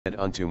said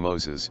unto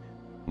Moses,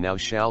 Now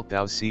shalt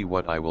thou see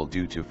what I will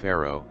do to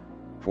Pharaoh,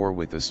 for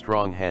with a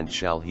strong hand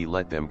shall he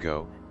let them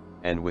go,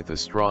 and with a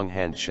strong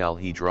hand shall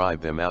he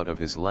drive them out of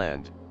his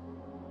land.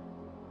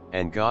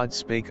 And God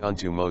spake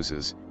unto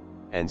Moses,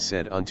 and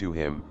said unto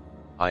him,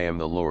 I am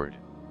the Lord.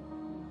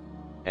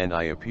 And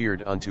I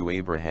appeared unto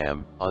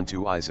Abraham,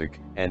 unto Isaac,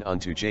 and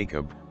unto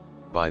Jacob,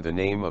 by the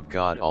name of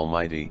God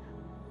Almighty,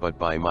 but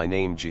by my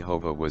name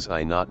Jehovah was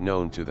I not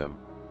known to them.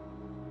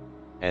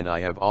 And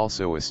I have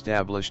also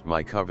established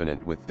my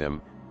covenant with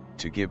them,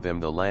 to give them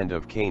the land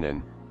of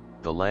Canaan,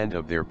 the land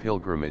of their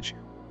pilgrimage,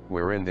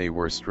 wherein they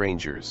were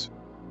strangers.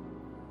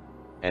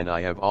 And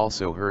I have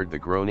also heard the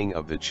groaning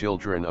of the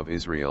children of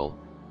Israel,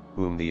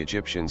 whom the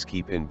Egyptians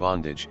keep in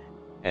bondage,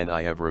 and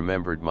I have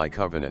remembered my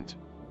covenant.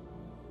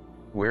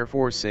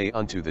 Wherefore say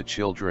unto the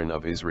children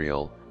of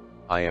Israel,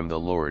 I am the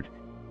Lord,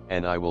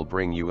 and I will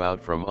bring you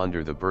out from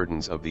under the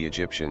burdens of the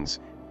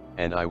Egyptians,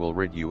 and I will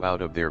rid you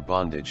out of their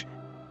bondage,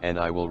 and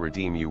I will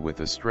redeem you with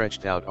a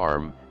stretched out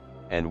arm,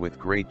 and with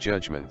great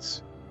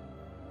judgments.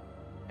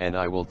 And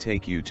I will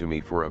take you to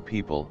me for a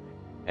people,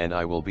 and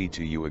I will be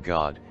to you a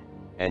God,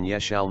 and ye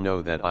shall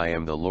know that I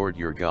am the Lord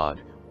your God,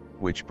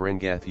 which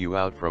bringeth you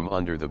out from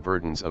under the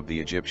burdens of the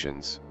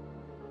Egyptians.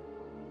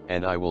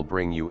 And I will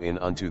bring you in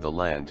unto the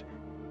land,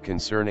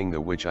 concerning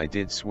the which I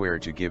did swear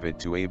to give it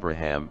to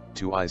Abraham,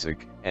 to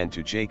Isaac, and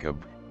to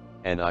Jacob,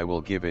 and I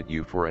will give it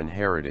you for an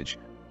heritage,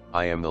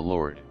 I am the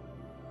Lord.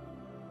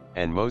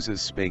 And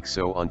Moses spake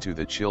so unto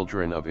the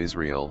children of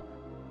Israel,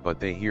 but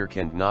they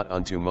hearkened not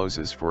unto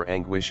Moses for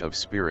anguish of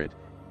spirit,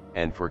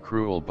 and for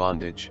cruel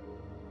bondage.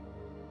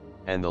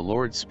 And the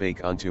Lord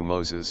spake unto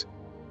Moses,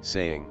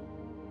 saying,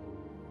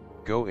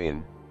 Go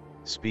in,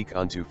 speak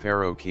unto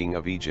Pharaoh king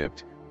of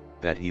Egypt,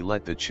 that he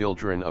let the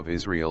children of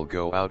Israel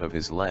go out of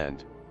his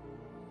land.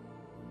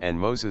 And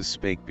Moses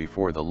spake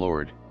before the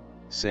Lord,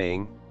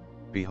 saying,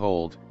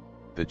 Behold,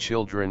 the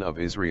children of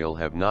Israel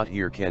have not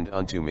hearkened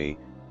unto me,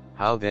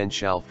 how then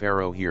shall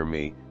Pharaoh hear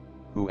me,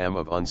 who am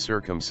of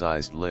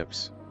uncircumcised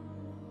lips?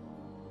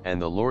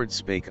 And the Lord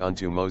spake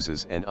unto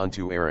Moses and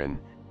unto Aaron,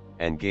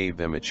 and gave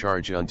them a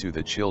charge unto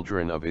the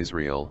children of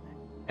Israel,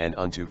 and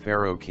unto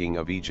Pharaoh king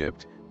of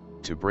Egypt,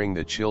 to bring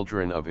the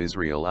children of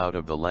Israel out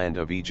of the land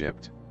of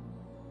Egypt.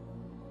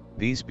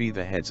 These be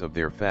the heads of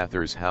their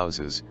fathers'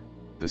 houses,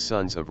 the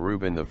sons of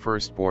Reuben the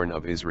firstborn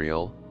of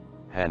Israel,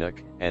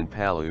 Hanok, and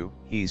Palu,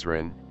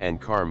 Hezron, and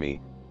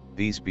Carmi,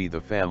 these be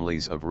the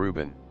families of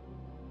Reuben.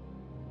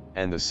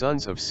 And the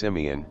sons of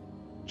Simeon,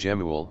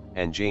 Jemuel,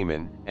 and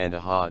Jamin, and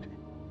Ahad,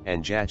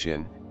 and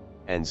Jachin,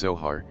 and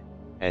Zohar,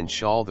 and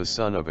Shaul the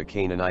son of a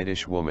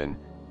Canaanitish woman,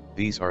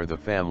 these are the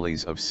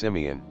families of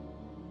Simeon.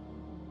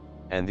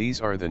 And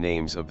these are the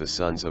names of the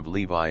sons of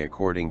Levi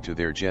according to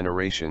their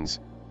generations,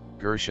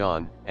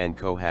 Gershon, and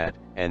Kohath,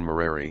 and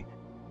Merari,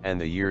 and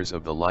the years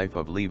of the life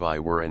of Levi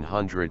were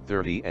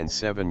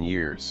 137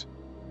 years.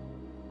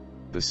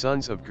 The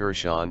sons of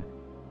Gershon,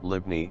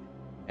 Libni,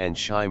 and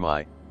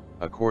Shimei,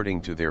 according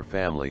to their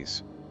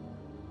families.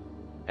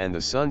 And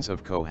the sons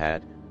of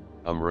Kohath,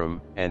 Amram,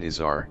 and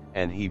Izhar,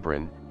 and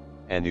Hebron,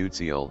 and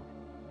Uzziel,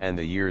 and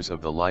the years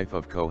of the life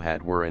of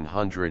Kohath were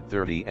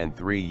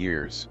 133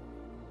 years.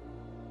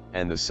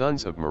 And the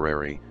sons of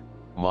Merari,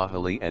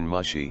 Mahali and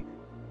Mushi,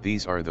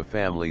 these are the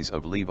families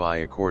of Levi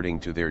according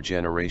to their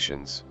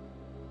generations.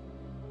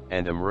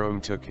 And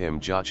Amram took him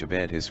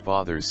Jochebed his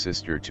father's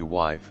sister to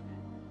wife,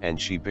 and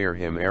she bare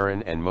him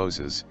Aaron and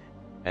Moses,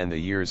 and the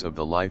years of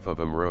the life of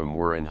Amram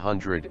were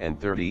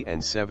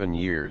 137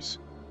 years.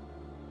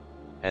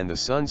 And the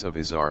sons of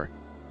Izhar,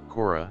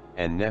 Korah,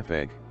 and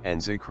Nepheg,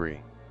 and Zichri.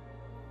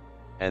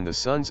 And the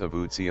sons of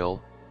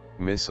Uzziel,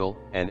 Misal,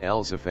 and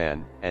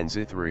Elzaphan, and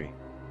Zithri.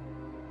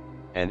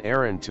 And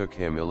Aaron took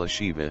him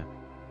Elisheva,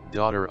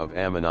 daughter of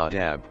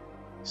Amminadab,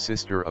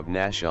 sister of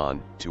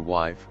Nahshon, to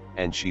wife,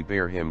 and she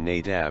bare him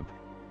Nadab,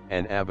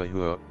 and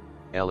Abihu,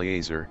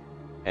 Eleazar,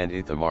 and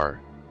Ithamar.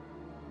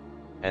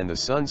 And the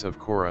sons of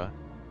Korah,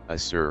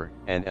 Asur,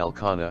 and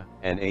Elkanah,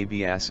 and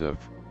Abiasaph,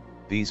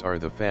 these are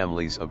the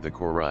families of the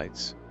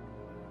Korites.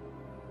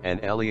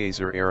 And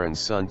Eleazar Aaron's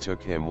son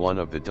took him one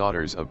of the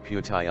daughters of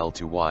Putiel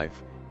to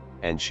wife,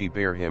 and she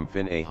bare him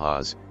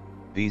Phinehas,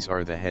 these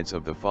are the heads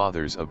of the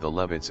fathers of the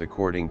Levites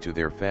according to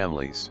their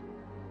families.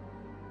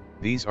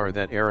 These are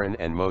that Aaron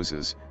and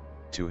Moses,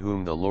 to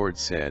whom the Lord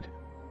said,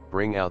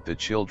 Bring out the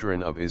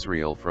children of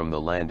Israel from the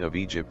land of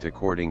Egypt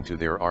according to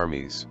their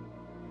armies.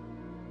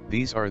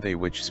 These are they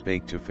which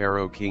spake to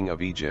Pharaoh king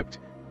of Egypt,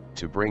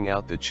 to bring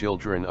out the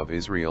children of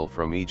Israel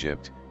from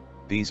Egypt,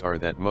 these are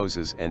that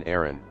Moses and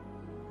Aaron.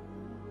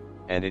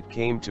 And it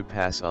came to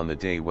pass on the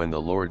day when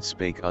the Lord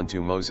spake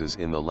unto Moses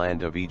in the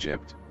land of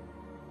Egypt,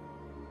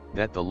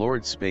 that the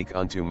Lord spake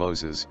unto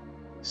Moses,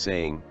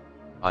 saying,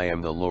 I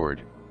am the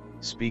Lord,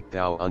 speak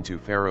thou unto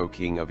Pharaoh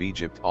king of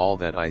Egypt all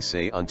that I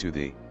say unto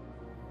thee.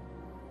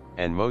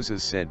 And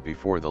Moses said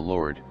before the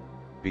Lord,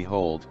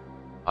 Behold,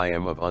 I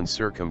am of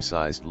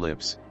uncircumcised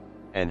lips,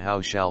 and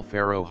how shall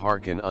Pharaoh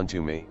hearken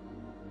unto me?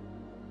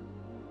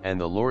 And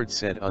the Lord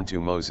said unto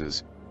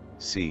Moses,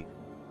 See,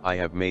 I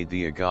have made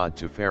thee a god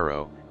to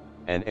Pharaoh,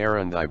 and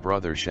Aaron thy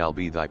brother shall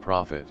be thy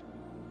prophet.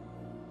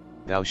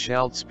 Thou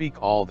shalt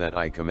speak all that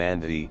I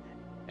command thee,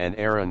 and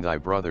Aaron thy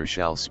brother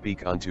shall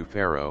speak unto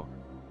Pharaoh,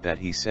 that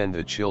he send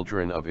the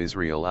children of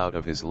Israel out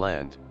of his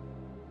land.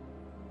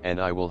 And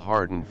I will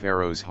harden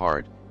Pharaoh's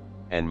heart,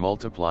 and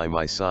multiply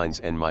my signs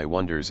and my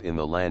wonders in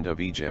the land of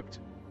Egypt.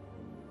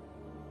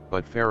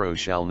 But Pharaoh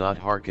shall not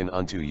hearken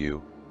unto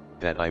you,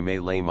 that I may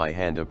lay my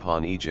hand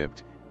upon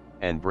Egypt,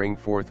 and bring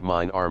forth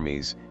mine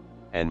armies,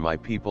 and my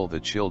people the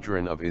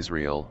children of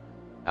Israel,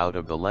 out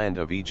of the land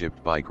of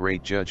Egypt by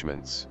great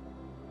judgments.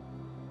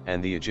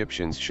 And the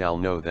Egyptians shall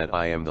know that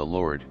I am the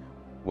Lord,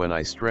 when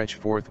I stretch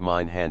forth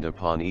mine hand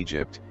upon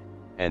Egypt,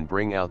 and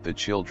bring out the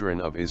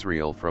children of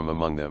Israel from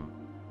among them.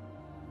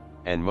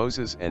 And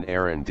Moses and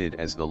Aaron did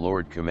as the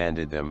Lord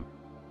commanded them,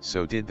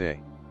 so did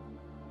they.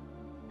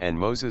 And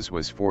Moses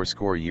was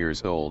 80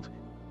 years old,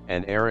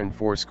 and Aaron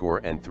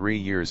 83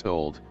 years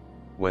old,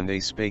 when they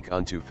spake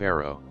unto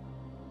Pharaoh.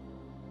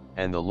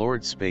 And the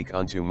Lord spake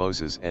unto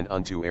Moses and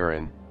unto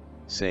Aaron,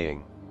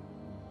 saying,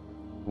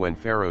 When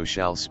Pharaoh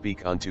shall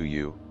speak unto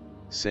you,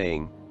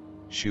 saying,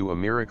 Shew a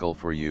miracle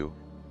for you,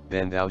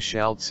 then thou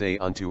shalt say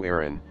unto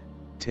Aaron,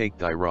 Take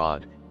thy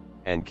rod,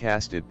 and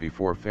cast it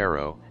before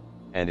Pharaoh,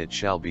 and it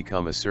shall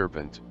become a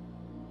serpent.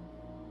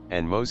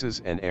 And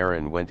Moses and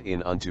Aaron went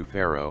in unto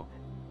Pharaoh,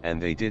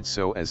 and they did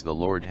so as the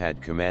Lord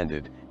had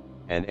commanded,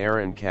 and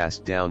Aaron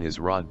cast down his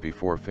rod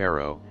before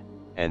Pharaoh,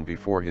 and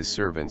before his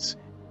servants,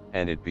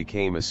 and it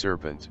became a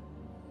serpent.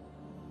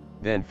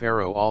 Then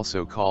Pharaoh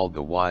also called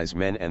the wise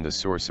men and the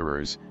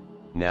sorcerers,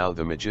 now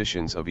the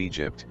magicians of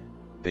Egypt,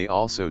 they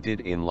also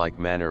did in like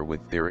manner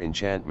with their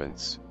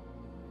enchantments.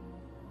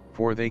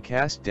 For they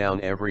cast down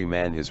every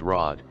man his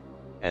rod,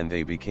 and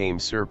they became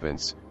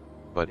serpents,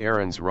 but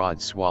Aaron's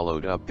rod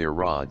swallowed up their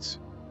rods.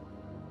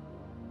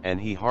 And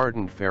he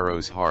hardened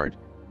Pharaoh's heart,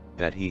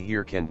 that he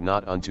hearkened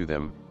not unto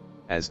them,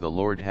 as the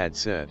Lord had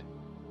said.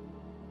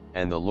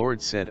 And the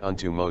Lord said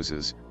unto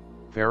Moses,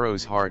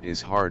 Pharaoh's heart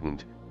is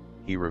hardened,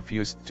 he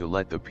refused to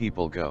let the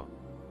people go.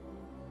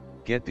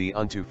 Get thee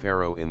unto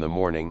Pharaoh in the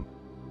morning,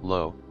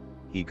 lo,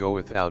 he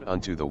goeth out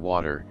unto the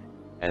water,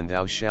 and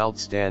thou shalt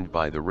stand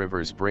by the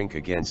river's brink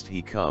against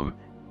he come,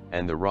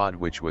 and the rod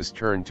which was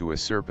turned to a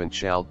serpent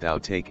shalt thou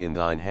take in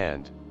thine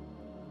hand.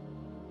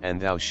 And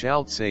thou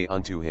shalt say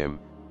unto him,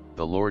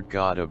 The Lord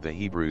God of the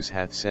Hebrews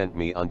hath sent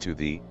me unto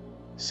thee,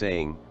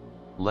 saying,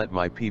 Let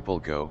my people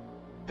go,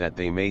 that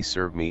they may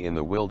serve me in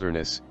the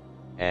wilderness,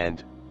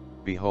 and,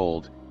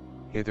 behold,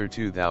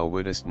 hitherto thou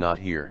wouldest not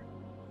hear.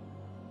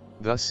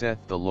 Thus saith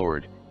the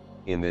Lord,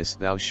 In this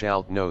thou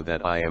shalt know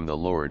that I am the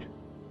Lord,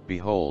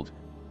 behold,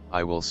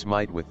 I will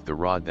smite with the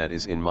rod that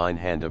is in mine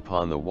hand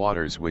upon the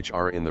waters which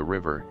are in the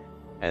river,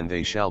 and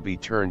they shall be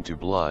turned to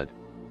blood.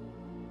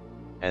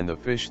 And the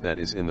fish that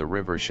is in the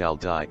river shall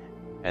die,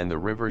 and the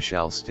river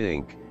shall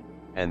stink,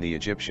 and the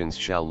Egyptians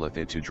shall lick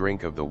it to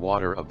drink of the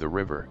water of the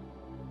river.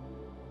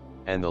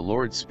 And the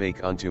Lord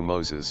spake unto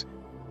Moses,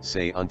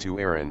 Say unto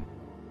Aaron,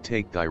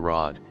 Take thy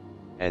rod,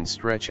 and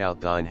stretch out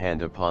thine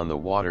hand upon the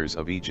waters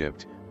of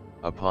Egypt,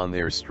 upon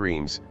their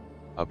streams,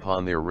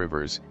 upon their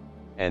rivers,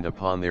 and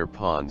upon their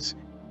ponds,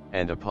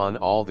 and upon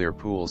all their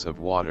pools of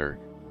water,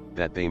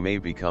 that they may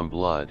become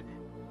blood,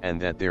 and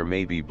that there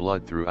may be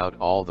blood throughout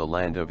all the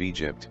land of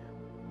Egypt,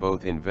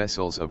 both in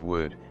vessels of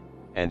wood,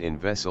 and in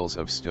vessels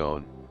of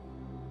stone.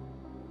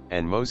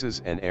 And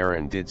Moses and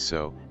Aaron did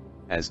so,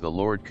 as the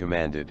Lord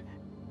commanded,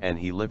 and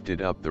he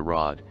lifted up the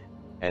rod,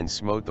 and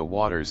smote the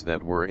waters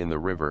that were in the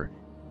river,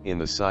 in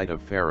the sight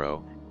of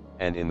Pharaoh,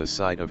 and in the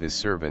sight of his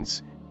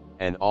servants,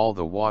 and all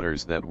the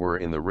waters that were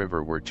in the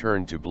river were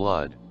turned to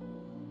blood.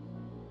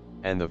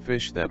 And the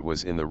fish that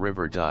was in the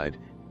river died,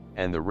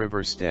 and the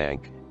river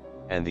stank,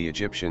 and the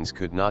Egyptians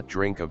could not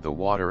drink of the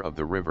water of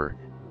the river,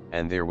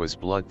 and there was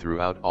blood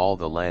throughout all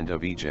the land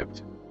of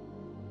Egypt.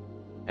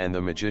 And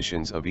the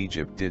magicians of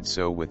Egypt did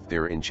so with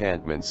their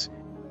enchantments,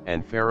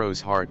 and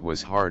Pharaoh's heart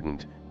was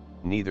hardened,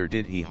 neither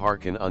did he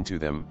hearken unto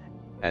them,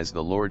 as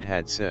the Lord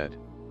had said.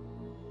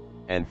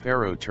 And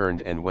Pharaoh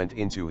turned and went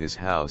into his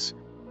house,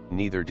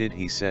 neither did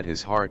he set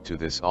his heart to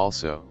this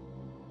also.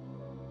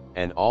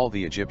 And all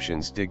the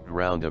Egyptians digged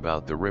round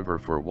about the river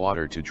for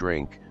water to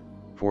drink,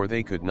 for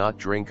they could not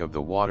drink of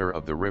the water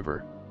of the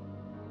river.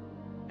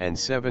 And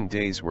 7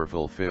 days were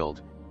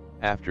fulfilled,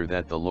 after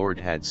that the Lord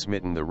had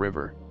smitten the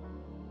river.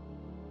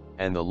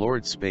 And the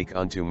Lord spake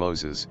unto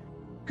Moses,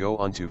 Go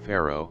unto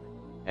Pharaoh,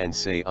 and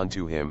say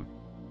unto him,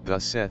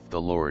 Thus saith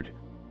the Lord,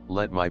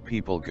 Let my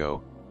people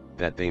go,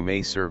 that they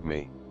may serve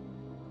me.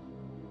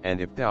 And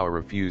if thou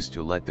refuse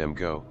to let them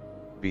go,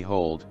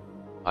 behold,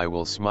 I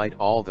will smite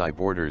all thy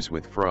borders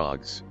with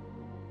frogs.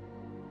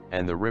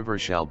 And the river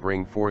shall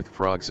bring forth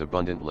frogs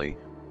abundantly,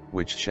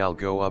 which shall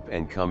go up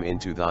and come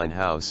into thine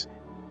house,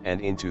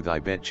 and into thy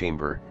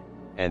bedchamber,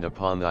 and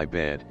upon thy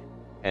bed,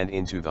 and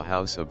into the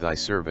house of thy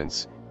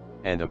servants,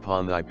 and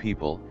upon thy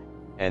people,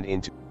 and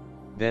into...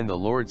 Then the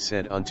Lord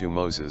said unto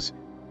Moses,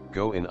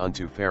 Go in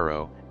unto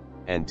Pharaoh,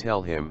 and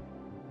tell him,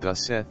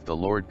 Thus saith the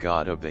Lord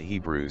God of the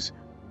Hebrews,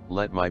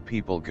 Let my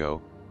people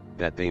go,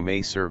 that they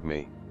may serve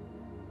me.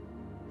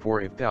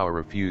 For if thou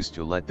refuse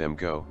to let them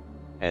go,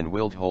 and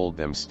wilt hold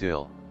them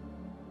still,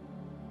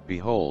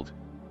 behold,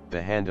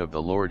 the hand of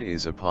the Lord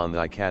is upon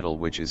thy cattle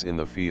which is in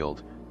the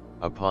field,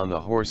 upon the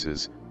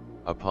horses,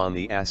 upon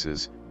the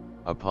asses,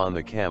 upon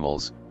the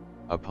camels,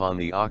 upon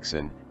the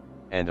oxen,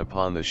 and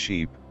upon the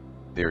sheep,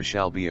 there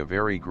shall be a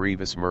very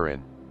grievous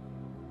murrain.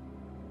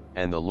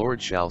 And the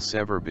Lord shall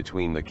sever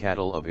between the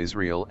cattle of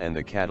Israel and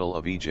the cattle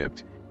of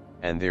Egypt,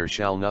 and there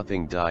shall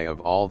nothing die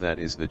of all that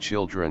is the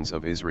children's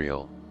of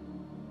Israel.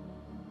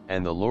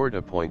 And the Lord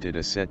appointed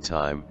a set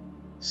time,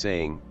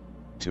 saying,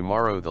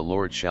 Tomorrow the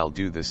Lord shall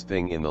do this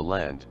thing in the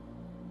land.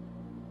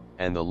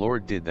 And the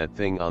Lord did that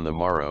thing on the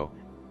morrow,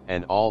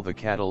 and all the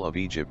cattle of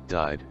Egypt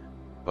died,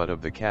 but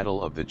of the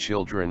cattle of the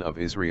children of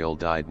Israel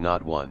died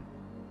not one.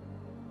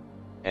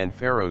 And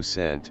Pharaoh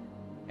sent,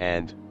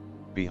 and,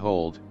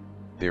 behold,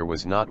 there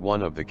was not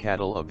one of the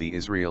cattle of the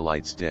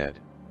Israelites dead.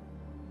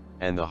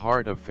 And the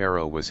heart of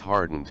Pharaoh was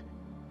hardened,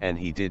 and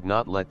he did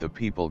not let the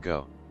people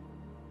go.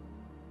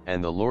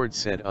 And the Lord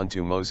said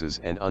unto Moses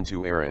and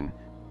unto Aaron,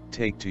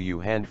 Take to you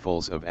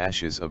handfuls of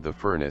ashes of the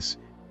furnace,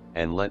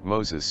 and let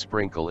Moses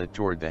sprinkle it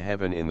toward the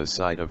heaven in the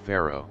sight of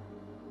Pharaoh.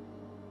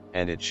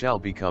 And it shall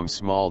become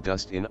small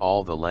dust in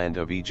all the land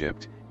of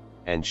Egypt,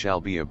 and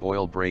shall be a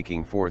boil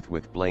breaking forth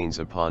with blains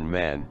upon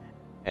man,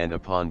 and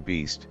upon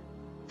beast,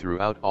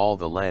 throughout all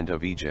the land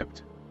of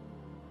Egypt.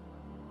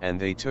 And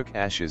they took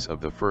ashes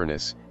of the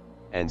furnace,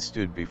 and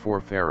stood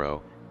before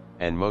Pharaoh,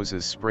 and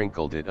Moses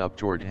sprinkled it up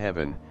toward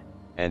heaven,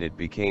 and it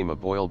became a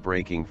boil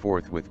breaking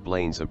forth with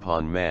blains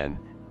upon man,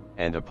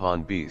 and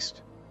upon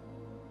beast.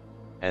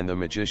 And the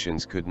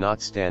magicians could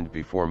not stand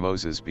before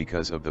Moses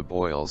because of the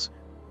boils,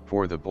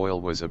 for the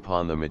boil was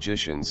upon the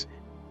magicians,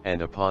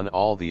 and upon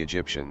all the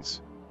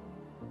Egyptians.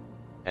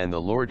 And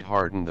the Lord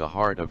hardened the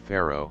heart of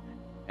Pharaoh,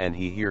 and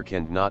he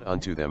hearkened not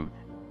unto them,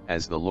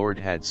 as the Lord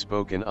had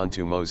spoken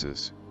unto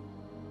Moses.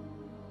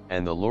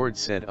 And the Lord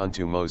said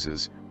unto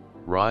Moses,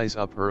 Rise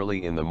up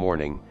early in the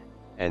morning,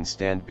 and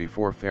stand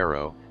before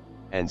Pharaoh,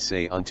 and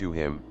say unto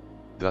him,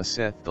 Thus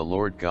saith the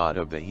Lord God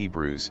of the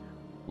Hebrews,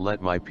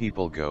 Let my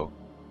people go,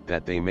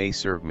 that they may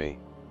serve me.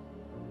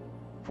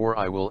 For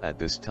I will at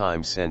this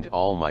time send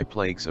all my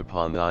plagues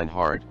upon thine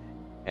heart,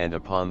 and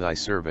upon thy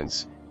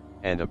servants,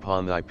 and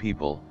upon thy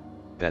people,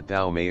 that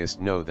thou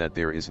mayest know that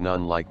there is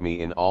none like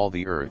me in all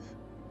the earth.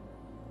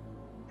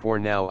 For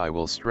now I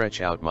will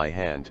stretch out my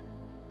hand,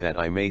 that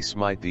I may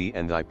smite thee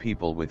and thy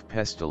people with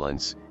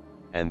pestilence,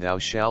 and thou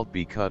shalt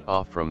be cut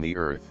off from the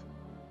earth.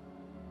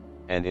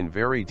 And in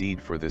very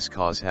deed for this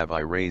cause have I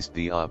raised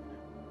thee up,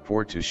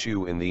 for to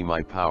shew in thee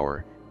my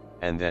power,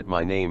 and that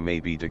my name may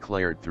be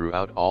declared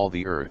throughout all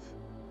the earth.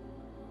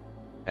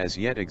 As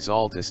yet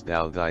exaltest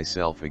thou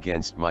thyself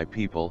against my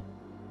people,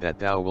 that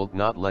thou wilt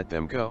not let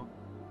them go?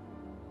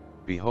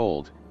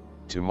 Behold,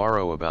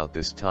 tomorrow about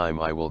this time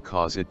I will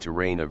cause it to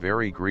rain a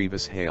very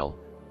grievous hail,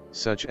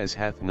 such as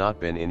hath not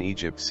been in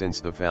Egypt since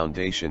the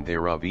foundation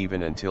thereof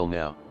even until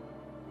now.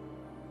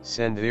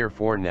 Send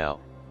therefore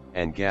now,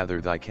 and gather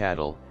thy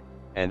cattle,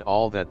 and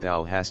all that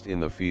thou hast in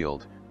the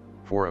field,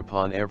 for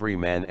upon every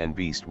man and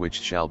beast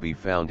which shall be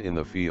found in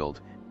the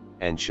field,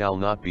 and shall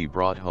not be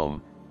brought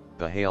home,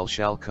 the hail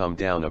shall come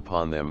down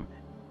upon them,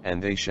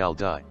 and they shall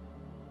die.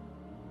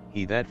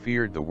 He that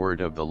feared the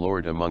word of the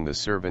Lord among the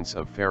servants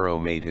of Pharaoh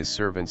made his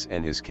servants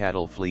and his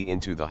cattle flee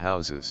into the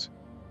houses.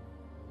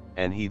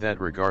 And he that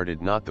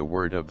regarded not the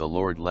word of the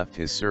Lord left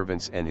his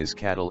servants and his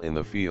cattle in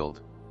the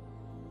field.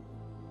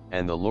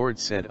 And the Lord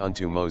said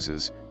unto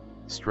Moses,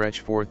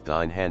 Stretch forth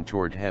thine hand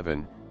toward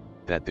heaven,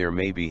 that there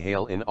may be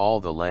hail in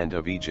all the land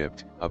of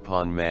Egypt,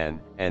 upon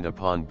man, and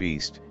upon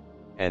beast,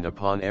 and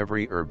upon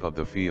every herb of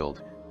the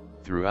field,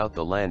 throughout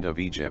the land of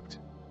Egypt.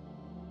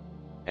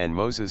 And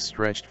Moses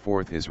stretched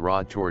forth his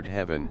rod toward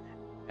heaven,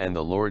 and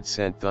the Lord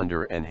sent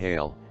thunder and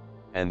hail,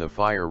 and the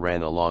fire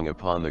ran along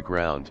upon the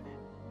ground,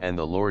 and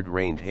the Lord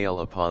rained hail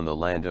upon the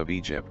land of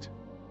Egypt.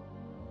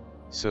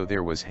 So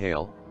there was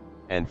hail,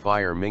 and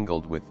fire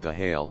mingled with the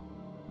hail,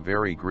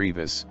 very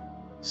grievous,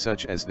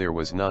 such as there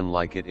was none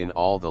like it in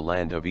all the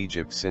land of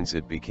Egypt since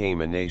it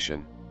became a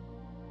nation.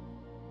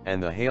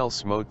 And the hail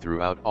smote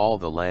throughout all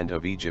the land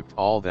of Egypt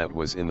all that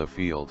was in the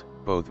field,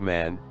 both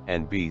man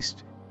and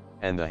beast,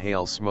 and the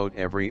hail smote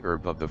every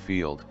herb of the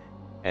field,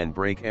 and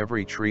brake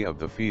every tree of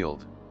the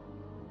field.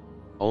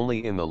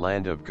 Only in the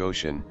land of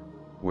Goshen,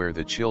 where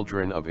the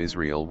children of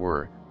Israel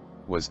were,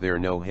 was there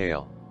no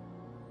hail.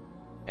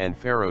 And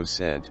Pharaoh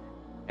sent,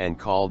 and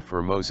called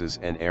for Moses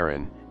and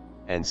Aaron,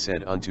 and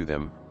said unto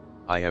them,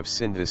 I have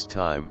sinned this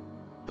time,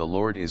 the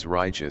Lord is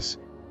righteous,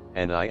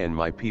 and I and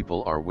my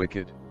people are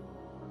wicked.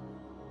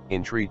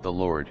 Entreat the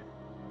Lord,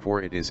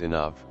 for it is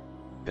enough,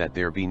 that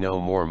there be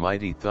no more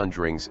mighty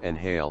thunderings and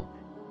hail,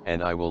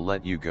 and I will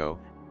let you go,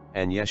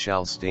 and ye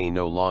shall stay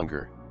no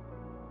longer.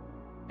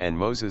 And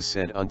Moses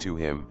said unto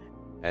him,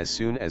 As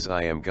soon as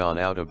I am gone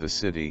out of the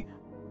city,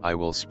 I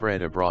will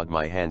spread abroad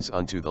my hands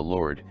unto the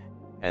Lord,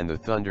 and the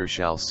thunder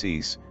shall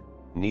cease,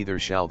 neither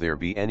shall there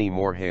be any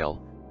more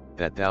hail,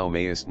 that thou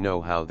mayest know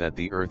how that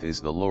the earth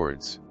is the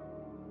Lord's.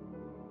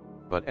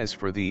 But as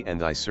for thee and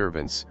thy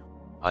servants,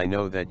 I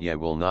know that ye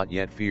will not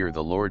yet fear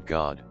the Lord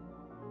God.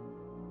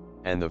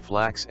 And the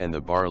flax and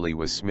the barley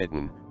was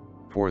smitten,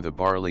 for the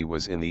barley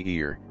was in the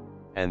ear,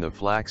 and the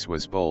flax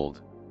was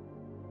bold.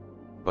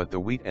 But the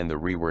wheat and the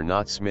rye were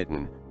not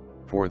smitten,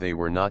 for they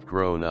were not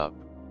grown up.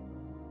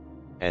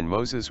 And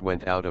Moses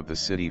went out of the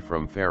city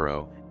from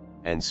Pharaoh,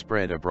 and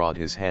spread abroad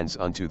his hands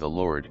unto the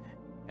Lord,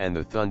 and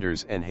the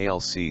thunders and hail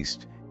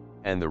ceased,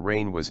 and the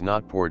rain was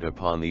not poured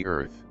upon the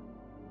earth.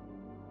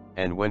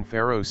 And when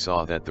Pharaoh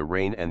saw that the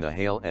rain and the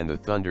hail and the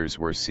thunders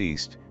were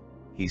ceased,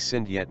 he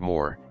sinned yet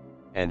more,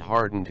 and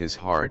hardened his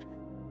heart,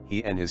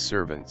 he and his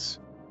servants.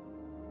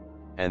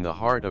 And the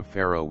heart of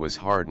Pharaoh was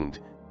hardened,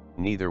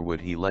 neither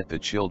would he let the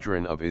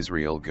children of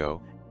Israel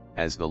go,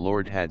 as the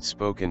Lord had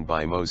spoken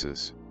by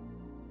Moses.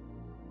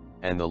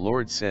 And the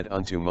Lord said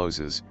unto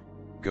Moses,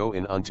 Go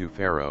in unto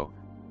Pharaoh,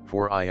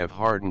 for I have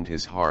hardened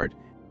his heart,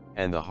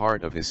 and the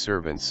heart of his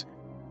servants,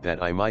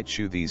 that I might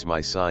shew these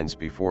my signs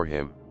before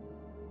him.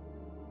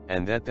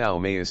 And that thou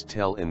mayest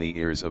tell in the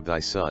ears of thy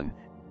son,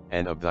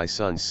 and of thy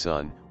son's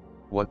son,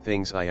 what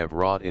things I have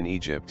wrought in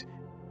Egypt,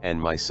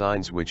 and my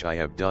signs which I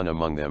have done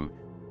among them,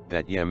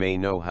 that ye may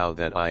know how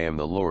that I am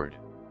the Lord.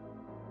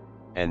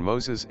 And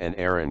Moses and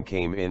Aaron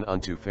came in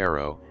unto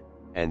Pharaoh,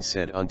 and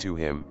said unto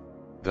him,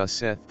 Thus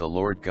saith the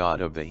Lord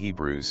God of the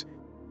Hebrews,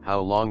 How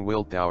long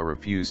wilt thou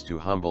refuse to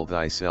humble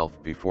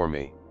thyself before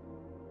me?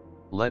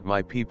 Let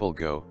my people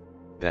go,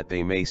 that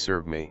they may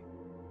serve me.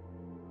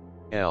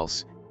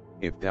 Else,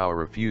 if thou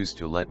refuse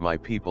to let my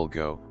people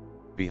go,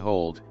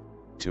 behold,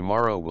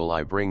 tomorrow will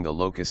I bring the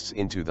locusts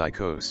into thy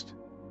coast.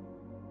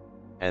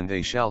 And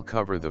they shall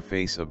cover the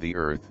face of the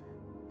earth,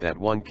 that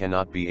one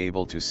cannot be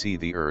able to see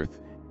the earth,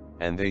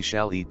 and they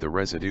shall eat the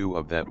residue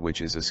of that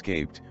which is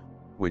escaped,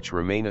 which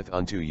remaineth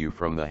unto you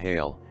from the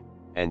hail,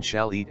 and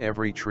shall eat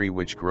every tree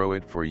which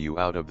groweth for you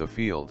out of the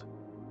field.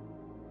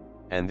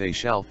 And they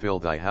shall fill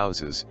thy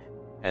houses,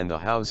 and the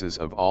houses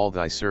of all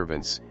thy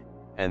servants,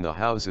 and the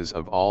houses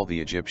of all the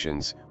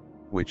Egyptians,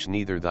 which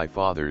neither thy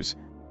fathers,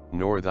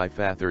 nor thy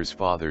fathers'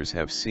 fathers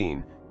have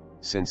seen,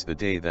 since the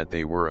day that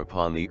they were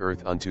upon the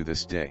earth unto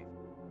this day.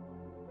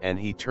 And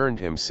he turned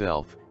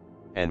himself,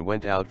 and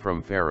went out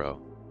from Pharaoh.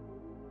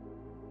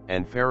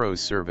 And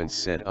Pharaoh's servants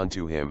said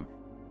unto him,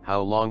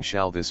 How long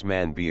shall this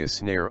man be a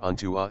snare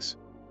unto us?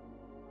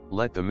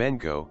 Let the men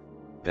go,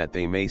 that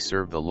they may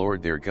serve the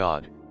Lord their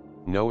God.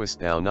 Knowest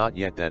thou not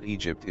yet that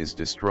Egypt is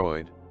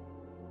destroyed?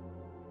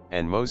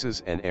 And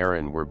Moses and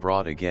Aaron were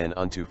brought again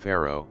unto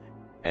Pharaoh,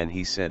 and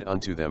he said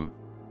unto them,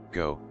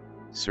 Go,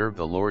 serve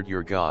the Lord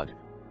your God,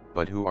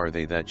 but who are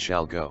they that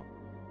shall go?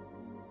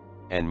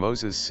 And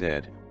Moses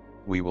said,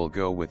 We will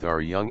go with our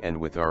young and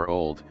with our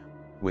old,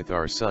 with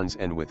our sons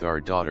and with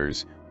our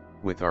daughters,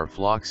 with our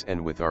flocks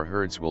and with our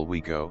herds will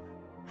we go,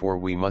 for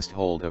we must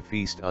hold a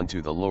feast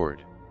unto the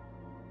Lord.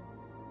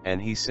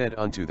 And he said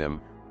unto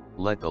them,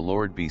 Let the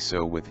Lord be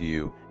so with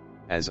you,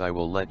 as I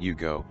will let you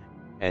go,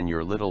 and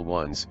your little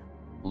ones,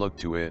 look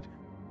to it,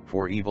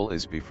 for evil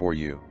is before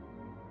you.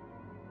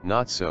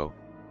 Not so,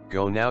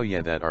 go now ye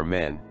that are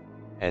men,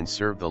 and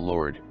serve the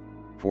Lord,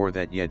 for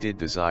that ye did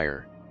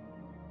desire.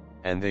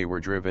 And they were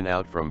driven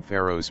out from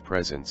Pharaoh's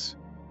presence.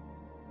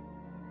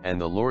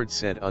 And the Lord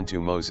said unto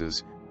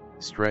Moses,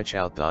 Stretch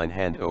out thine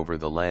hand over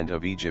the land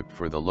of Egypt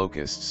for the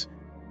locusts,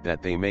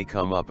 that they may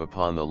come up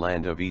upon the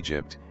land of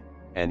Egypt,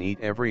 and eat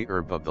every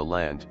herb of the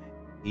land,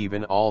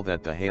 even all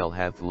that the hail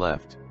hath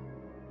left.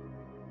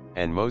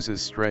 And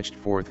Moses stretched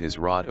forth his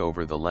rod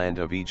over the land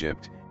of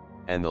Egypt,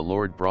 and the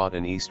Lord brought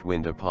an east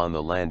wind upon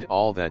the land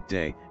all that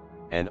day,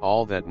 and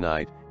all that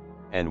night,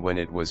 and when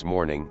it was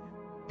morning,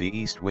 the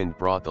east wind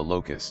brought the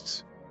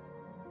locusts.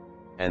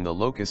 And the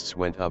locusts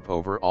went up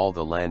over all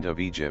the land of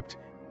Egypt,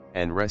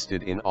 and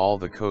rested in all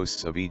the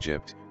coasts of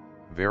Egypt,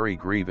 very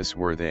grievous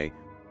were they,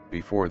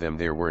 before them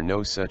there were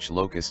no such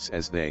locusts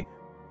as they,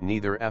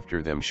 neither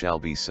after them shall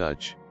be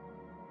such.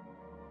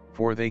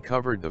 For they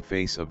covered the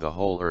face of the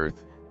whole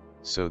earth,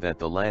 so that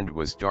the land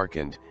was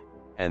darkened,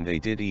 and they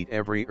did eat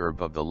every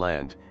herb of the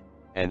land,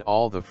 and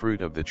all the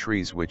fruit of the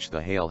trees which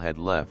the hail had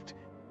left,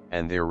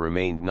 and there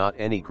remained not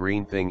any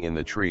green thing in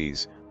the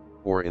trees,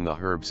 or in the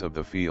herbs of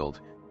the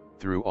field,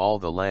 through all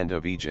the land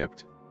of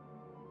Egypt.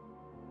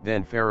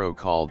 Then Pharaoh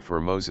called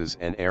for Moses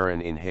and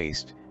Aaron in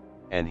haste,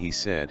 and he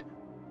said,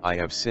 I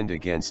have sinned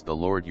against the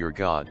Lord your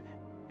God,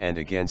 and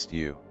against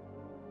you.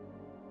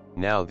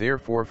 Now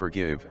therefore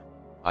forgive,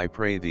 I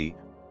pray thee,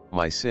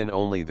 my sin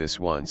only this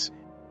once,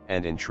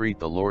 and entreat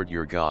the Lord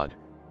your God,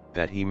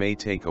 that he may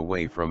take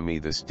away from me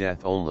this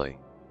death only.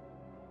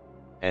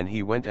 And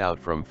he went out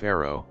from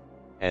Pharaoh,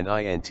 and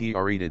I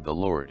entreated the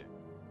Lord.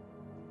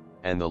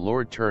 And the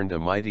Lord turned a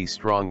mighty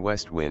strong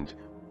west wind,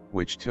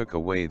 which took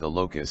away the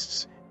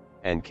locusts,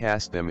 and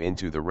cast them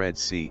into the Red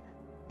Sea.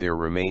 There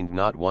remained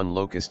not one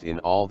locust in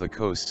all the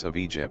coasts of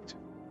Egypt.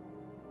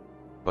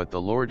 But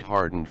the Lord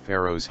hardened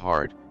Pharaoh's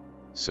heart,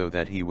 so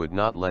that he would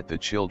not let the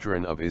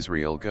children of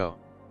Israel go.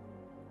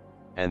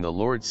 And the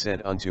Lord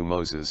said unto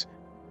Moses,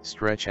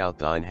 Stretch out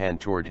thine hand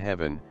toward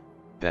heaven,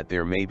 that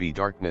there may be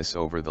darkness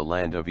over the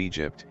land of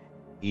Egypt,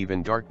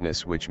 even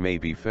darkness which may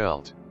be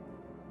felt.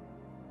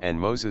 And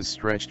Moses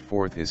stretched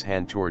forth his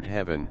hand toward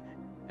heaven,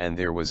 and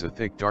there was a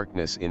thick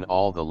darkness in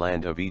all the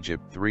land of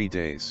Egypt 3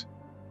 days.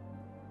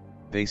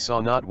 They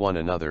saw not one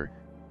another,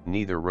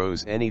 neither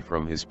rose any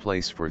from his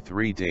place for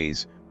 3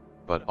 days,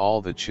 but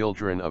all the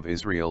children of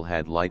Israel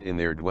had light in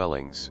their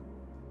dwellings.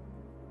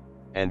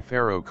 And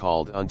Pharaoh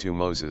called unto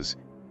Moses,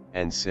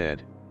 and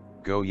said,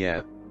 Go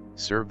yet,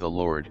 serve the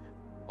Lord,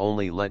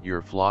 only let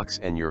your flocks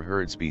and your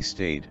herds be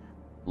stayed,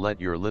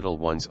 let your little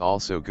ones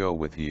also go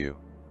with you.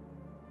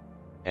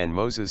 And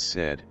Moses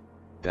said,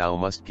 Thou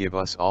must give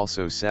us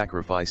also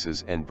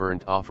sacrifices and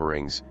burnt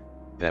offerings,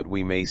 that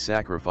we may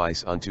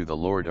sacrifice unto the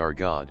Lord our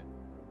God.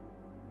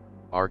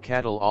 Our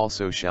cattle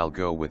also shall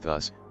go with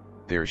us,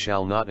 there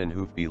shall not an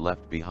hoof be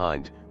left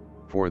behind,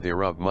 for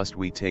thereof must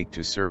we take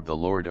to serve the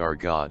Lord our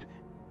God,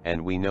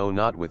 and we know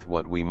not with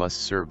what we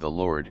must serve the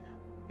Lord,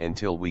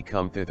 until we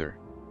come thither.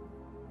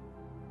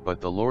 But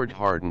the Lord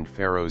hardened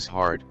Pharaoh's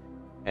heart,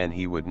 and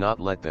he would not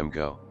let them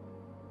go.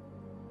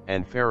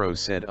 And Pharaoh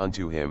said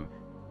unto him,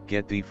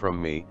 Get thee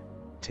from me,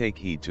 take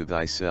heed to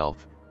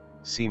thyself,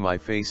 see my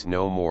face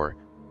no more,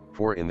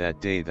 for in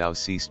that day thou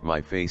seest my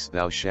face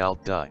thou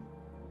shalt die.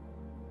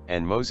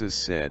 And Moses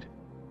said,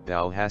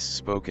 Thou hast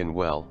spoken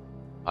well,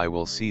 I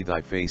will see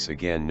thy face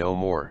again no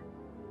more.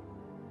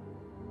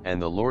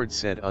 And the Lord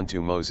said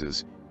unto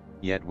Moses,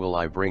 Yet will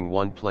I bring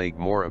one plague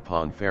more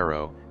upon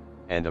Pharaoh,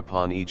 and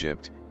upon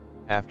Egypt,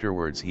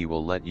 afterwards he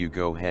will let you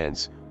go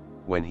hence,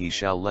 when he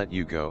shall let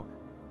you go,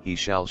 he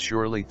shall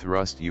surely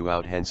thrust you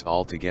out hence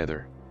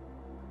altogether.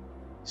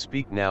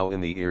 Speak now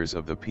in the ears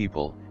of the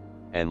people,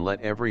 and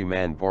let every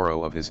man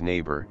borrow of his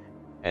neighbor,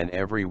 and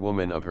every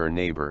woman of her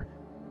neighbor,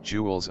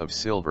 jewels of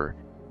silver,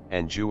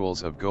 and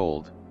jewels of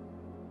gold.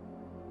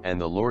 And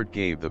the Lord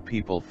gave the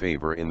people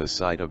favor in the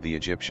sight of the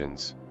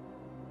Egyptians.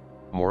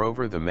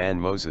 Moreover the man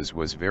Moses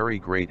was very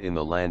great in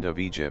the land of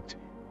Egypt,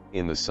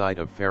 in the sight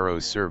of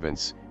Pharaoh's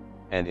servants,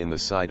 and in the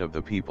sight of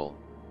the people.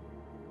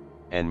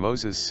 And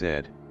Moses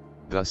said,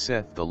 Thus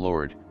saith the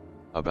Lord,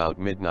 About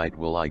midnight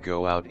will I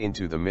go out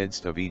into the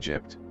midst of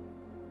Egypt.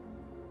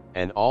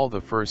 And all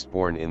the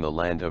firstborn in the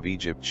land of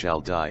Egypt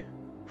shall die,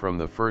 from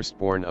the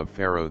firstborn of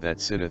Pharaoh that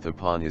sitteth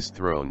upon his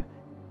throne,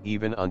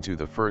 even unto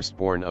the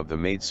firstborn of the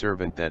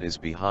maidservant that is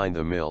behind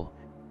the mill,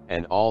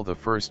 and all the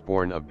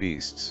firstborn of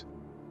beasts.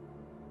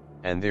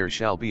 And there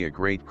shall be a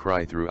great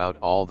cry throughout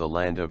all the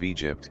land of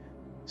Egypt,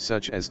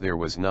 such as there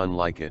was none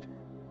like it,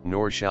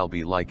 nor shall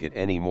be like it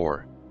any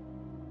more.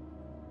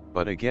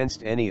 But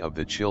against any of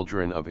the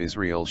children of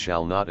Israel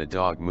shall not a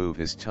dog move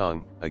his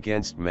tongue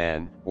against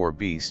man or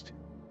beast,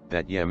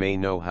 that ye may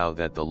know how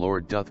that the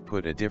Lord doth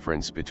put a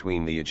difference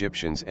between the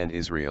Egyptians and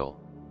Israel.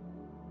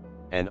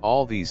 And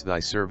all these thy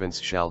servants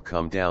shall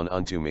come down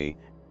unto me,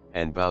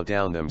 and bow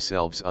down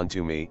themselves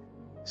unto me,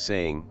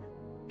 saying,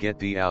 Get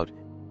thee out,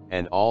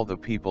 and all the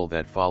people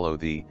that follow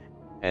thee,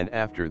 and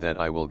after that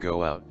I will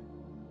go out.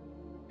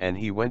 And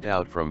he went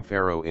out from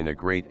Pharaoh in a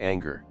great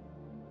anger.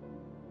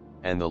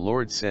 And the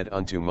Lord said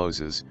unto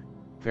Moses,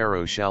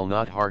 Pharaoh shall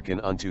not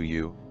hearken unto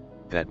you,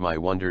 that my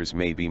wonders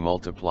may be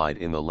multiplied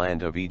in the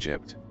land of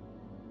Egypt.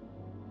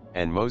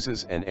 And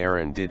Moses and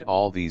Aaron did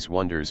all these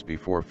wonders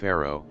before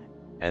Pharaoh,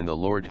 and the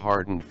Lord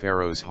hardened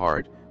Pharaoh's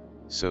heart,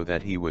 so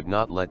that he would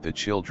not let the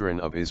children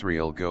of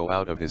Israel go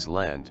out of his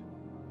land.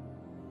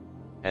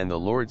 And the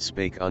Lord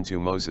spake unto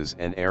Moses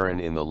and Aaron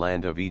in the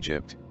land of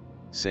Egypt,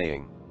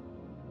 saying,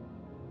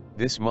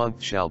 This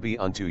month shall be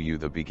unto you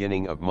the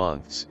beginning of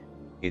months,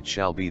 it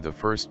shall be the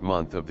first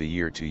month of the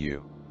year to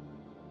you.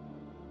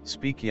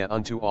 Speak ye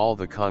unto all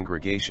the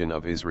congregation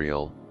of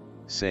Israel,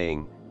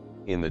 saying,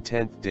 In the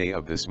 10th day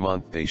of this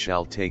month they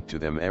shall take to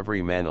them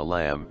every man a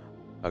lamb,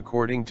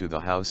 according to the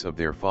house of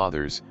their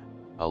fathers,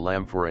 a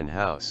lamb for an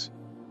house.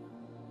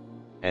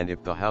 And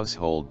if the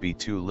household be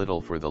too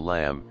little for the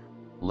lamb,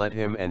 let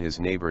him and his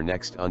neighbor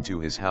next unto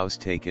his house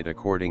take it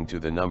according to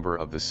the number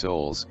of the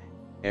souls,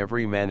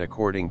 every man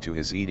according to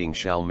his eating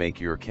shall make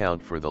your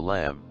count for the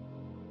lamb.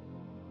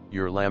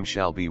 Your lamb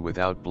shall be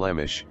without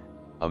blemish,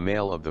 a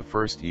male of the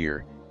first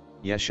year,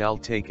 ye shall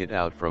take it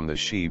out from the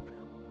sheep,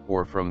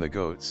 or from the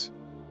goats.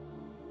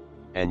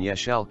 And ye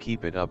shall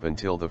keep it up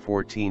until the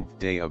 14th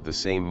day of the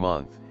same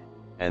month,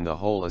 and the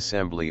whole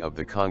assembly of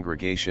the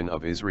congregation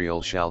of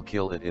Israel shall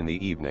kill it in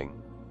the evening.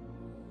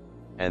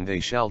 And they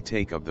shall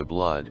take of the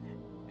blood,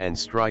 and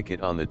strike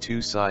it on the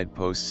 2 side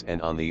posts and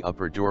on the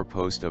upper door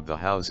post of the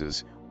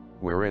houses,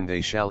 wherein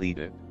they shall eat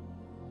it.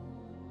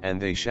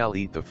 And they shall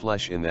eat the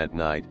flesh in that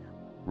night,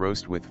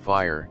 roast with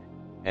fire,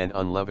 and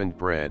unleavened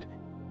bread,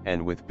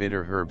 and with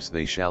bitter herbs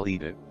they shall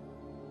eat it.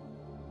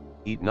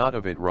 Eat not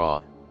of it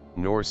raw,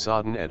 nor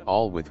sodden at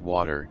all with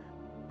water,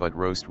 but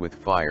roast with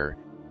fire,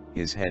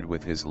 his head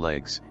with his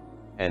legs,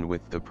 and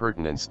with the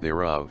purtenance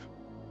thereof.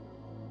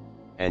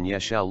 And ye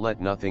shall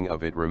let nothing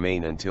of it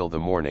remain until the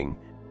morning,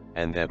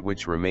 and that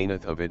which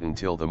remaineth of it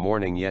until the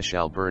morning ye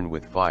shall burn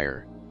with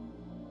fire.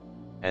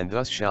 And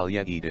thus shall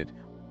ye eat it,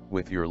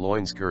 with your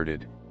loins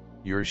girded,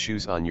 your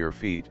shoes on your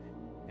feet,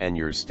 and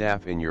your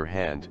staff in your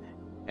hand,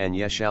 and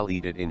ye shall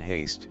eat it in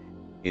haste,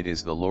 it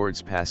is the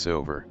Lord's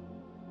Passover.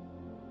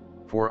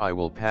 For I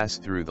will pass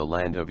through the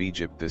land of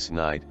Egypt this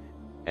night,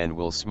 and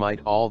will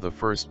smite all the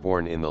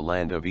firstborn in the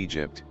land of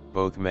Egypt,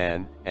 both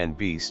man and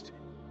beast,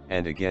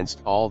 and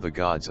against all the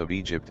gods of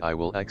Egypt I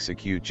will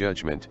execute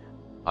judgment.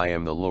 I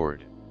am the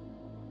Lord.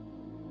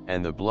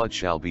 And the blood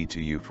shall be to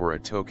you for a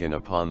token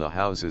upon the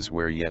houses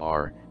where ye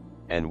are,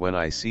 and when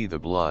I see the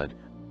blood,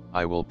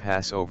 I will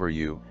pass over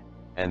you,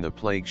 and the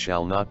plague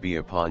shall not be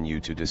upon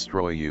you to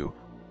destroy you,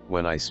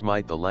 when I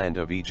smite the land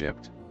of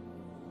Egypt.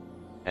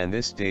 And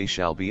this day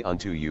shall be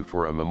unto you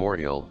for a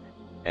memorial,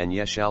 and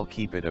ye shall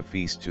keep it a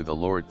feast to the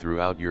Lord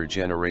throughout your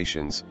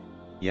generations,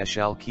 ye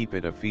shall keep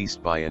it a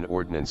feast by an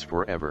ordinance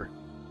forever.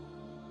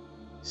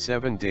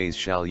 7 days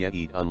shall ye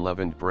eat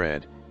unleavened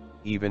bread,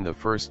 even the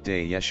first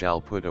day ye shall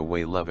put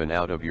away leaven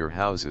out of your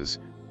houses,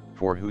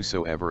 for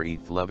whosoever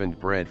eateth leavened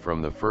bread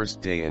from the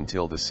first day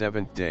until the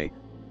 7th day,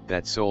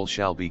 that soul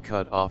shall be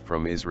cut off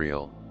from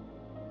Israel.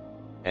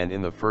 And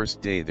in the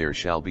first day there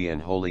shall be an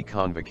holy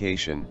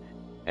convocation,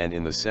 and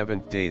in the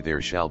 7th day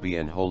there shall be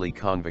an holy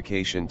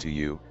convocation to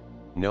you,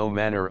 no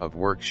manner of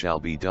work shall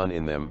be done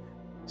in them,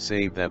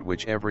 save that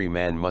which every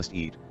man must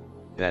eat,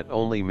 that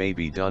only may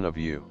be done of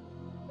you.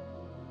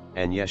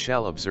 And ye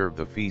shall observe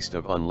the feast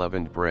of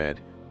unleavened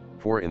bread,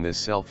 for in this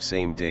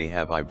selfsame day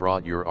have I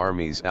brought your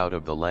armies out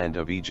of the land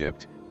of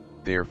Egypt,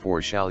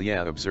 therefore shall ye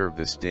observe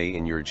this day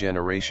in your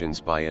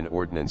generations by an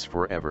ordinance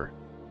forever.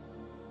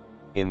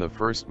 In the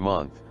first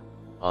month,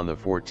 on the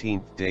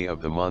 14th day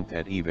of the month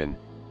at even,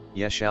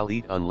 ye shall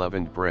eat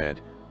unleavened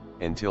bread,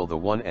 until the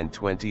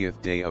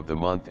 21st day of the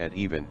month at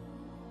even.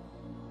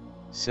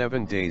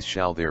 7 days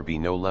shall there be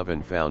no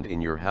leaven found in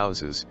your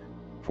houses,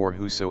 for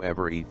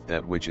whosoever eateth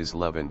that which is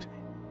leavened,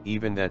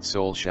 even that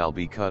soul shall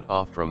be cut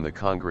off from the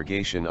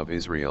congregation of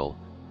Israel,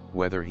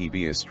 whether he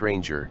be a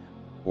stranger,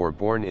 or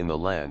born in the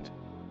land.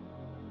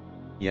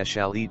 Ye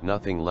shall eat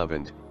nothing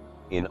leavened,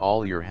 in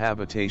all your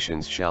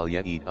habitations shall ye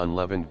eat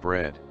unleavened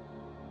bread.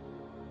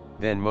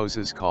 Then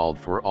Moses called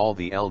for all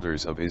the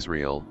elders of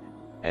Israel,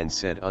 and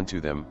said unto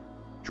them,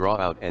 Draw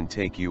out and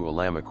take you a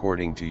lamb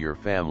according to your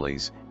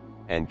families,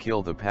 and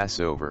kill the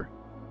Passover.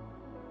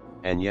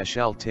 And ye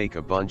shall take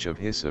a bunch of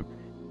hyssop,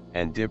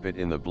 and dip it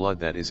in the blood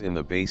that is in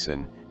the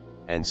basin,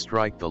 and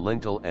strike the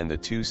lintel and the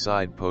 2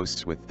 side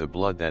posts with the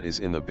blood that is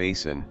in the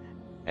basin,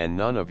 and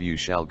none of you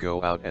shall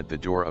go out at the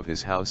door of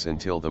his house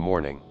until the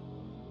morning.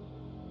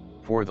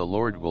 For the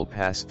Lord will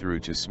pass through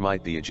to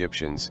smite the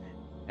Egyptians,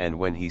 and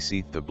when he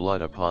seeth the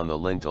blood upon the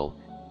lintel,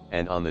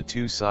 and on the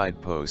 2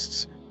 side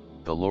posts,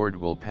 the Lord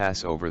will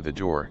pass over the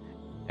door,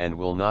 and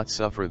will not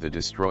suffer the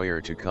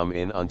destroyer to come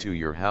in unto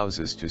your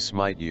houses to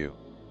smite you.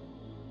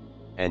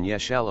 And ye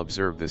shall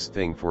observe this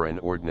thing for an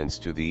ordinance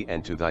to thee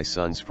and to thy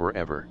sons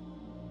forever.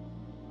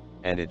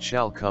 And it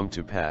shall come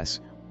to pass,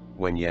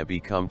 when ye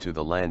be come to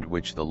the land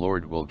which the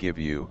Lord will give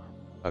you,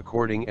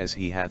 according as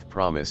he hath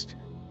promised,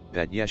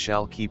 that ye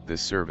shall keep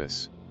this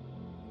service.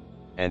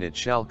 And it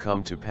shall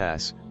come to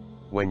pass,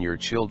 when your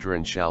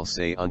children shall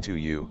say unto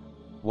you,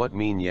 What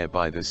mean ye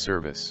by this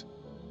service?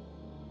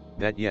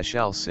 That ye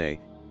shall say,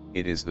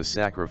 It is the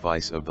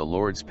sacrifice of the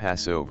Lord's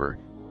Passover,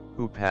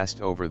 who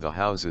passed over the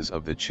houses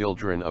of the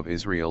children of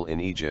Israel in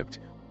Egypt,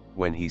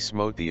 when he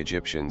smote the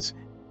Egyptians,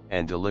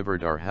 and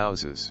delivered our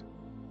houses.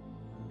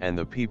 And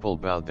the people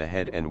bowed the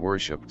head and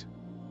worshipped.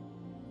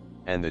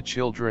 And the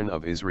children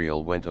of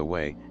Israel went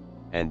away,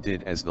 and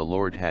did as the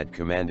Lord had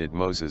commanded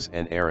Moses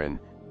and Aaron,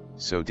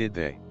 so did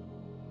they.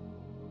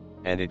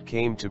 And it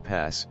came to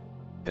pass,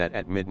 that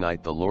at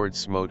midnight the Lord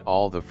smote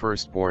all the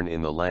firstborn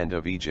in the land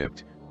of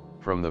Egypt,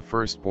 from the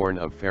firstborn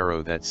of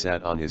Pharaoh that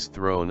sat on his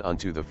throne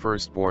unto the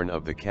firstborn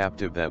of the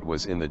captive that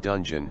was in the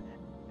dungeon,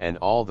 and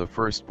all the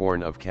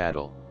firstborn of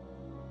cattle.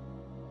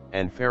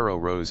 And Pharaoh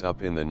rose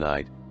up in the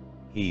night,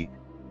 he,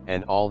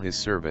 and all his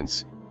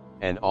servants,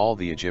 and all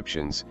the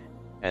Egyptians,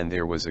 and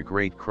there was a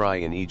great cry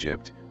in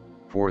Egypt,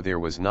 for there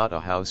was not a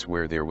house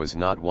where there was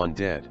not one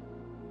dead.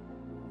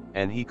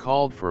 And he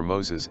called for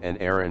Moses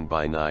and Aaron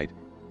by night,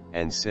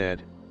 and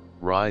said,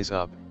 Rise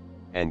up,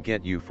 and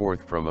get you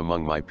forth from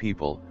among my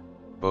people,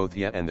 both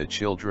ye and the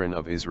children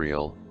of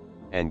Israel,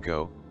 and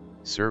go,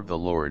 serve the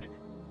Lord,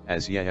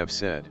 as ye have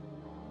said.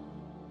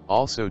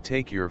 Also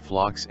take your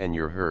flocks and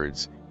your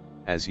herds,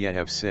 as ye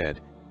have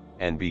said,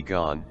 and be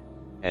gone,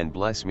 and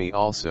bless me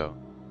also.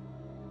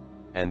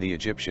 And the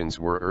Egyptians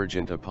were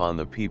urgent upon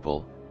the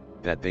people,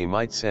 that they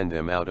might send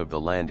them out of the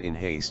land in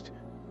haste,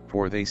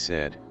 for they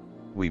said,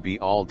 We be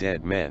all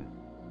dead men.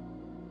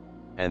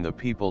 And the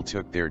people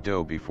took their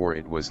dough before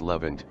it was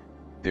leavened,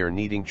 their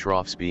kneading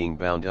troughs being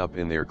bound up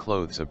in their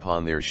clothes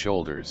upon their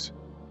shoulders.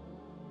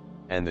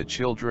 And the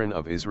children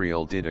of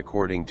Israel did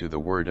according to the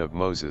word of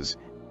Moses,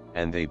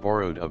 and they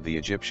borrowed of the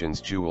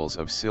Egyptians jewels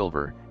of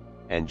silver,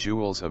 and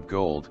jewels of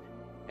gold,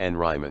 and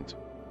raiment.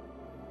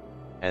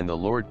 And the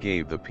Lord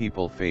gave the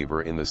people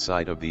favor in the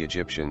sight of the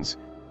Egyptians,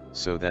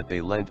 so that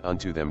they lent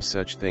unto them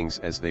such things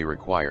as they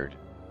required.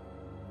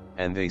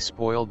 And they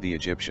spoiled the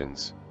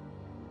Egyptians.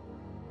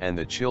 And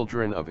the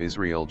children of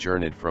Israel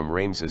journeyed from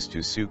Ramses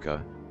to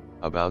Succoth,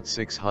 about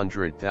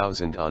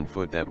 600,000 on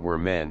foot that were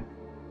men,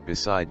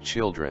 beside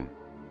children.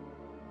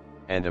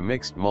 And a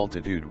mixed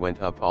multitude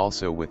went up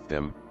also with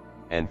them,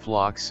 and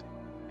flocks,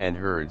 and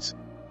herds,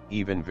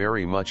 even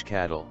very much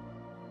cattle.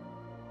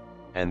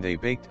 And they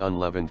baked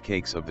unleavened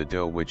cakes of the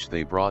dough which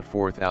they brought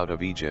forth out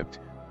of Egypt,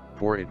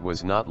 for it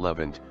was not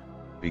leavened,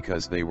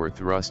 because they were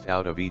thrust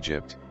out of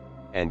Egypt,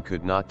 and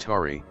could not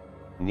tarry,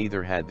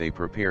 neither had they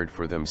prepared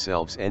for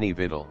themselves any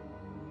victual.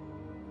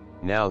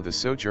 Now the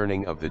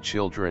sojourning of the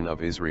children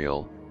of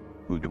Israel,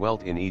 who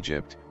dwelt in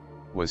Egypt,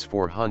 was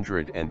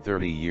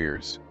 430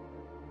 years.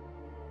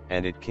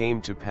 And it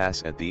came to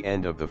pass at the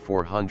end of the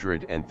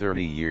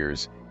 430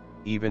 years,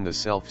 even the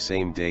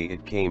selfsame day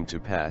it came to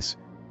pass,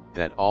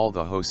 that all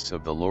the hosts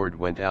of the Lord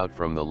went out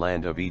from the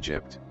land of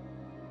Egypt.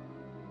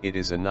 It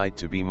is a night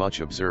to be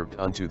much observed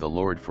unto the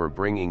Lord for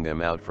bringing them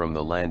out from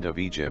the land of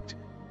Egypt.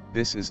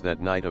 This is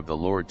that night of the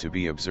Lord to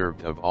be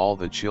observed of all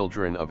the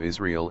children of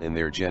Israel in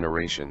their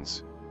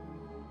generations.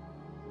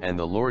 And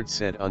the Lord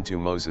said unto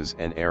Moses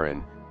and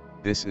Aaron,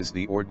 This is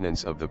the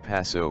ordinance of the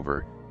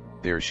Passover,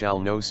 there shall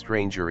no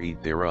stranger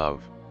eat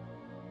thereof.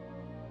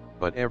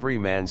 But every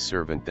man's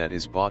servant that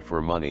is bought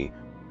for money,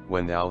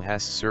 when thou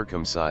hast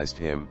circumcised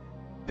him,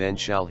 then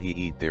shall he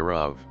eat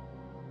thereof.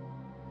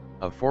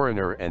 A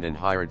foreigner and an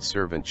hired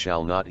servant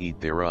shall not eat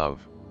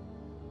thereof.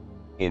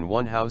 In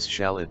one house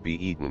shall it be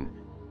eaten,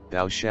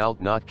 thou shalt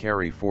not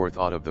carry forth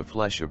aught of the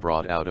flesh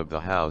abroad out of the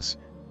house,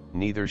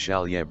 neither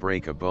shall ye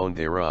break a bone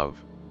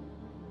thereof.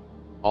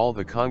 All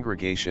the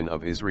congregation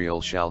of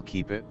Israel shall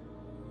keep it.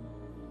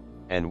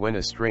 And when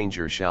a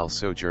stranger shall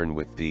sojourn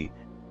with thee,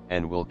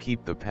 and will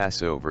keep the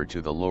Passover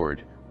to the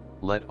Lord,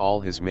 let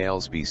all his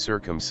males be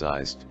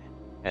circumcised,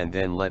 and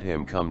then let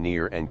him come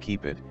near and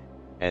keep it,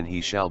 and he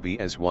shall be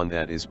as one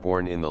that is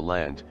born in the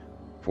land,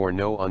 for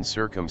no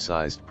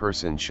uncircumcised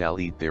person shall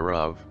eat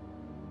thereof.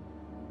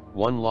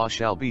 One law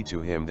shall be to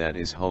him that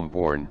is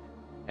homeborn,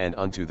 and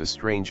unto the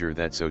stranger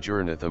that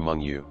sojourneth among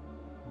you.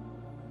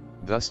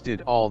 Thus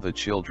did all the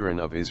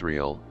children of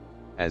Israel,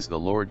 as the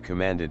Lord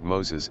commanded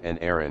Moses and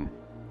Aaron,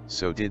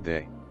 so did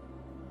they.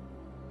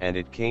 And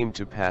it came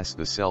to pass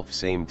the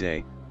selfsame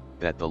day,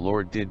 that the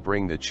Lord did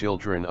bring the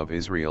children of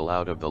Israel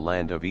out of the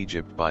land of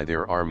Egypt by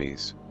their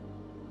armies.